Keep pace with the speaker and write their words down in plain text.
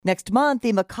Next month,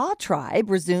 the Makah Tribe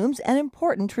resumes an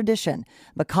important tradition.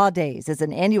 Makah Days is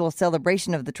an annual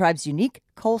celebration of the tribe's unique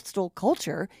coastal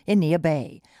culture in Nia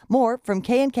Bay. More from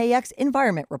KNKX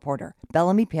environment reporter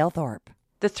Bellamy Palethorpe.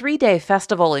 The 3-day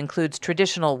festival includes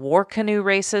traditional war canoe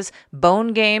races,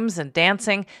 bone games and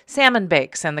dancing, salmon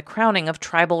bakes, and the crowning of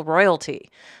tribal royalty.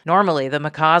 Normally, the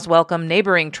Makahs welcome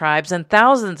neighboring tribes and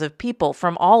thousands of people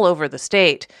from all over the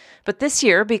state. But this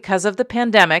year, because of the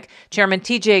pandemic, Chairman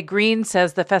T.J. Green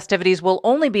says the festivities will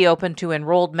only be open to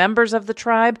enrolled members of the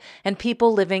tribe and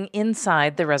people living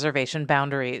inside the reservation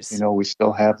boundaries. We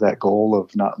still have that goal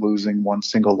of not losing one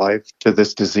single life to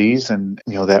this disease, and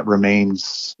that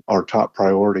remains our top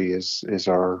priority is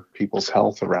our people's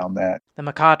health around that. The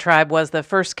Makah Tribe was the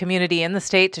first community in the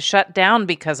state to shut down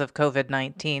because of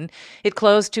COVID-19. It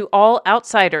closed to all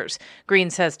outsiders. Green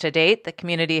says to date, the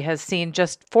community has seen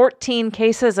just 14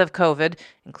 cases of COVID,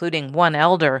 including one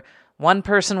elder. One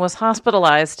person was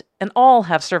hospitalized, and all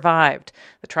have survived.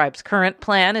 The tribe's current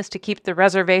plan is to keep the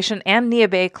reservation and Nia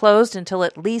Bay closed until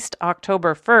at least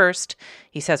October 1st.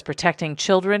 He says protecting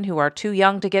children who are too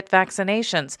young to get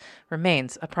vaccinations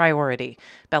remains a priority.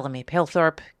 Bellamy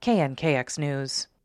Palethorpe, KNKX News.